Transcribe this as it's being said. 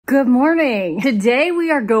Good morning. Today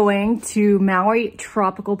we are going to Maui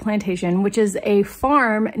Tropical Plantation, which is a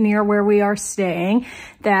farm near where we are staying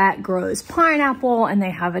that grows pineapple, and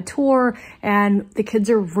they have a tour, and the kids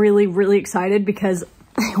are really excited because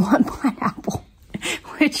they want pineapple,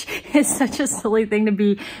 which is such a silly thing to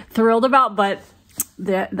be thrilled about, but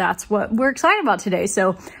that's what we're excited about today.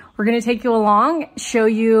 So we're gonna take you along, show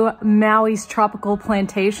you Maui's Tropical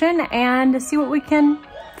Plantation, and see what we can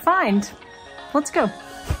find. Let's go.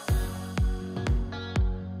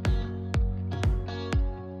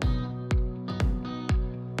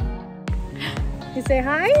 You say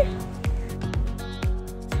hi?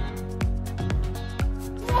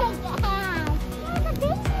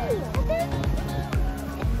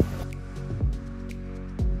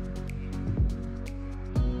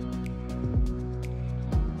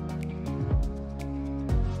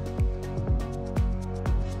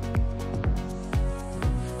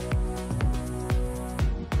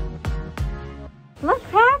 Look,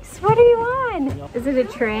 Pax, what are you on? Is it a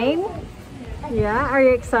train? Yeah, are you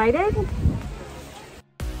excited?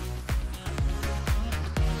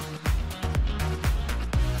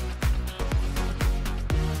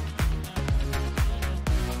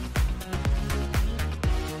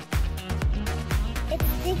 It's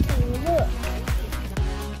sticky, look.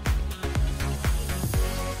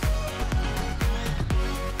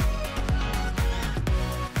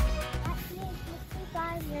 Actually, it's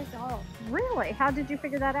 65 years old. Really? How did you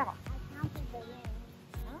figure that out? I counted the rings.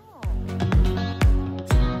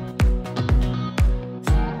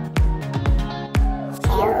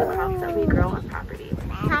 All of the crops that we grow on property.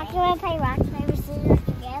 How can we play rock, paper, scissors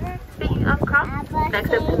together? Speaking of crops,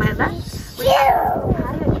 next up to my left, we Phew! have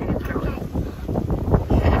papaya trees growing.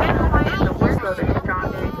 And papaya is the world's oldest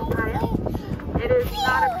strawberry papaya. It is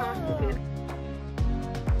not a cross between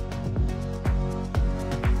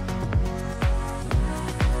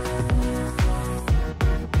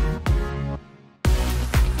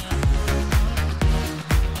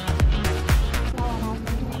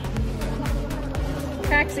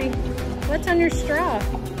Taxi, what's on your straw?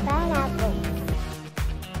 Pineapple.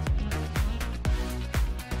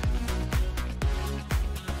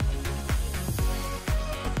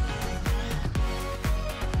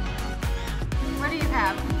 What do you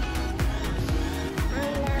have?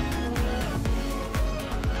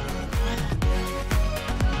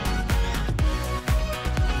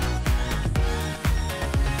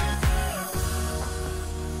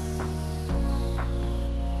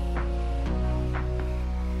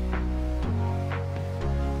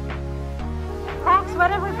 Pax, what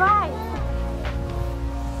did we buy?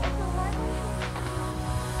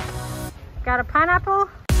 Got a pineapple?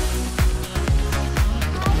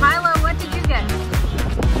 Milo, what did you get?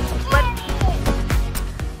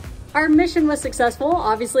 Our mission was successful.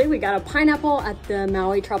 Obviously, we got a pineapple at the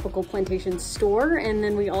Maui Tropical Plantation store, and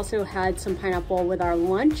then we also had some pineapple with our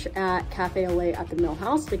lunch at Cafe Olé at the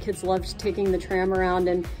Millhouse. The kids loved taking the tram around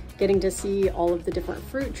and getting to see all of the different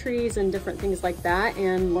fruit trees and different things like that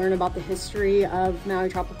and learn about the history of Maui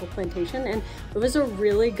Tropical Plantation, and it was a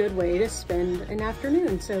really good way to spend an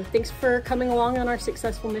afternoon. So thanks for coming along on our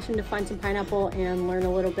successful mission to find some pineapple and learn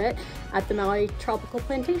a little bit at the Maui Tropical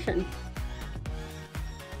Plantation.